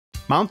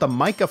Mount the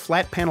MICA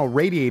flat panel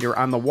radiator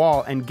on the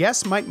wall and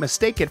guests might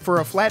mistake it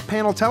for a flat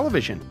panel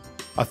television.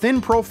 A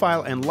thin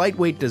profile and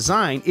lightweight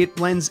design, it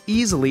blends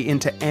easily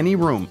into any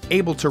room,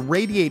 able to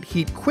radiate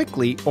heat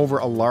quickly over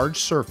a large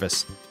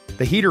surface.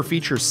 The heater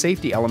features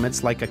safety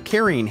elements like a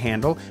carrying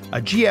handle,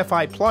 a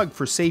GFI plug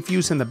for safe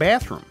use in the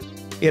bathroom.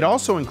 It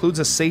also includes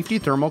a safety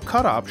thermal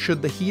cutoff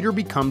should the heater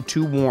become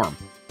too warm.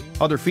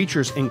 Other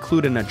features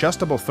include an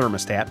adjustable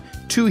thermostat,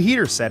 2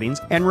 heater settings,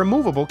 and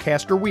removable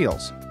caster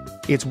wheels.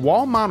 It's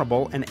wall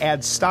mountable and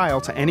adds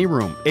style to any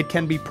room. It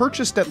can be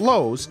purchased at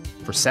Lowe's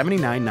for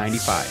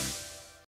 $79.95.